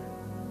sin,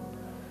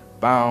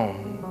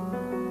 bound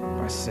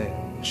by sin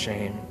and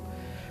shame,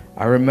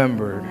 I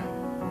remember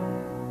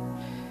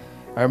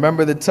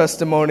the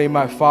testimony of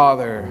my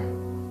father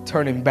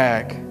turning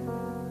back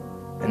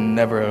and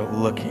never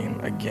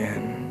looking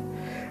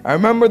again. I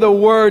remember the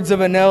words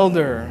of an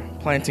elder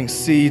planting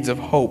seeds of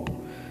hope,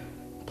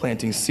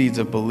 planting seeds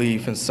of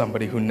belief in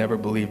somebody who never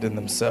believed in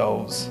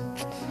themselves.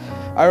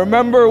 I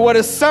remember what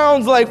it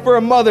sounds like for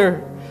a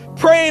mother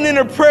praying in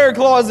her prayer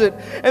closet,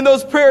 and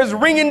those prayers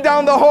ringing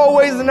down the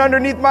hallways and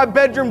underneath my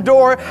bedroom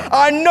door.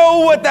 I know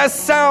what that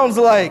sounds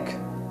like.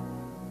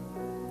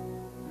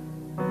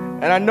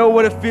 And I know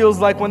what it feels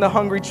like when the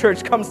hungry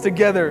church comes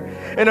together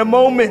in a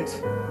moment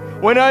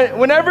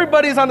when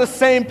everybody's on the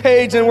same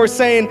page and we're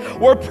saying,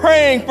 we're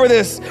praying for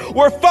this,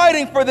 we're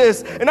fighting for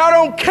this, and I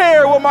don't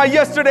care what my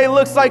yesterday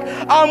looks like.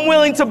 I'm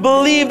willing to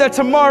believe that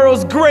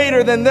tomorrow's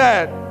greater than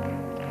that.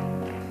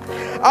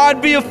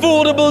 I'd be a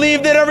fool to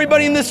believe that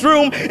everybody in this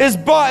room is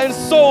bought and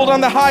sold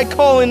on the high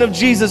calling of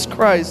Jesus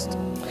Christ.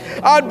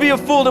 I'd be a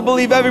fool to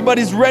believe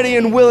everybody's ready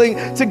and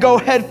willing to go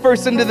head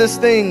first into this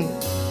thing.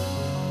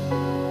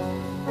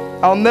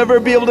 I'll never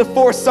be able to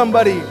force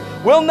somebody.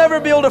 We'll never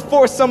be able to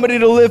force somebody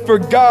to live for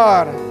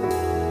God.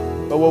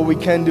 But what we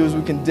can do is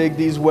we can dig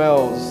these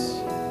wells.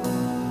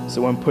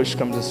 So when push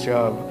comes to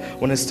shove,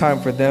 when it's time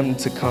for them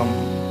to come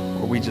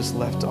where we just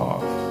left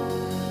off,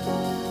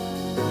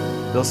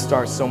 they'll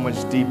start so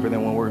much deeper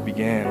than when we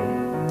began.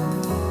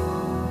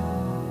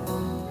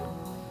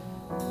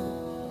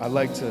 I'd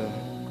like to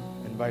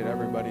invite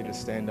everybody to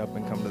stand up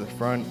and come to the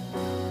front.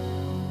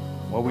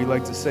 What we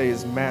like to say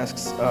is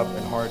masks up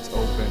and hearts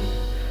open.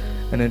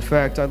 And in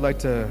fact, I'd like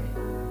to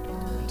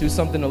do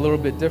something a little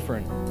bit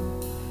different.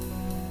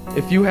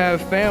 If you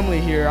have family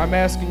here, I'm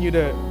asking you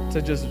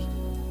to just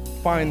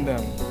find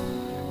them.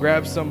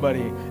 Grab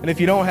somebody. And if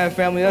you don't have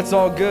family, that's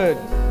all good.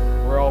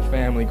 We're all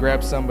family.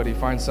 Grab somebody,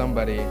 find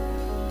somebody.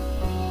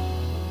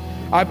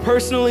 I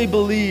personally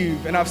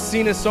believe, and I've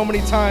seen it so many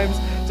times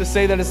to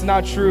say that it's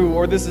not true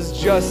or this is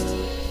just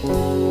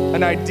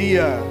an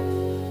idea.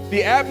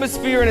 The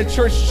atmosphere in a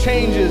church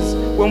changes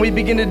when we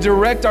begin to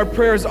direct our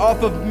prayers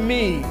off of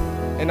me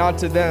and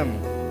onto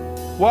them.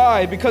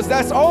 Why? Because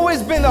that's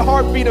always been the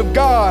heartbeat of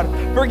God.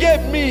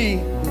 Forget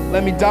me,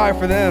 let me die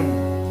for them.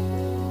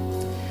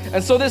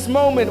 And so this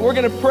moment, we're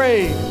gonna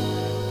pray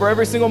for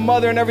every single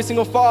mother and every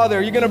single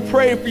father. You're gonna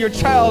pray for your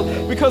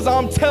child because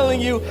I'm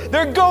telling you,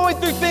 they're going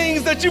through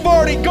things that you've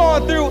already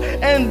gone through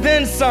and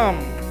then some.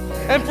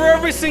 And for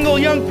every single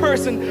young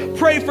person,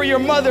 pray for your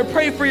mother,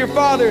 pray for your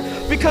father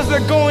because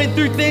they're going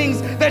through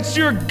things that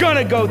you're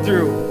gonna go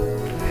through.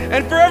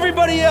 And for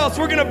everybody else,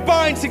 we're gonna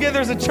bind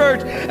together as a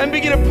church and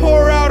begin to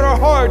pour out our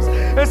hearts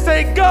and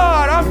say,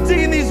 God, I'm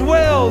digging these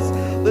wells.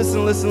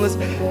 Listen.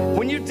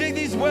 When you dig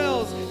these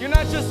wells, you're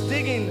not just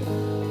digging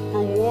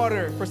for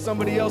water for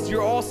somebody else,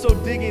 you're also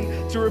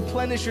digging to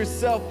replenish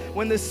yourself.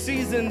 When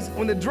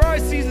the dry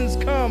seasons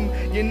come,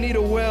 you need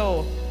a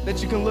well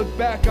that you can look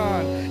back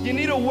on. You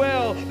need a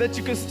well that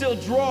you can still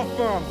draw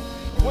from.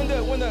 When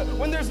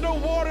there's no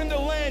water in the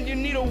land, you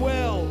need a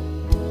well.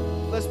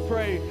 Let's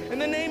pray. In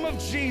the name of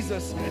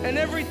Jesus and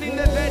everything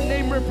that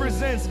name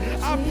represents,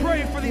 I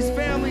pray for these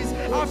families.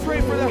 I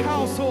pray for the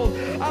household.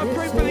 I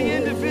pray for the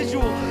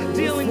individual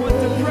dealing with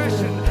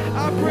depression.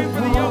 I pray for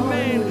the young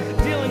man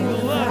dealing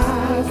with lust.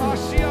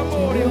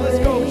 Let's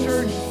go,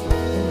 church.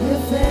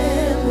 Your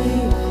family,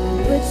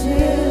 your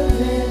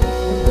children,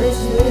 your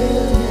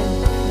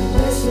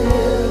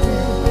children.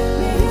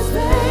 May His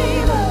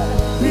favor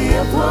be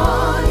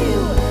upon you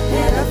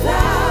and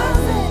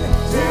 1,000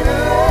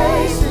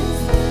 generations.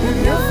 And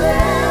your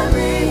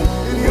family,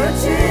 and your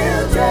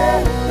children,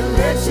 and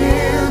their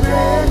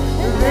children,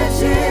 and their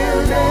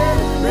children.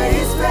 May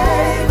His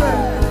favor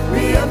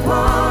be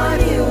upon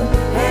you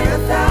and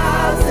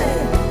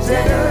 1,000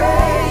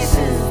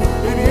 generations.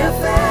 And your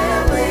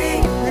family,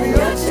 and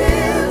your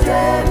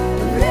children,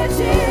 and their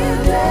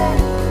children,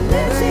 and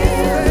their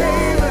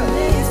children.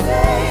 May His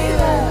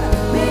favor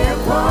be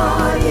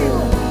upon you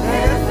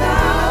and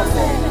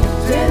 1,000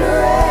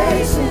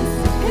 generations.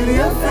 And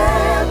your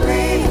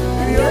family,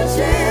 your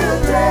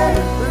children,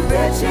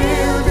 their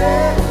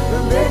children,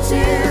 their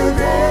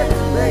children,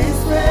 may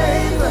His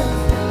favor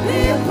be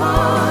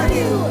upon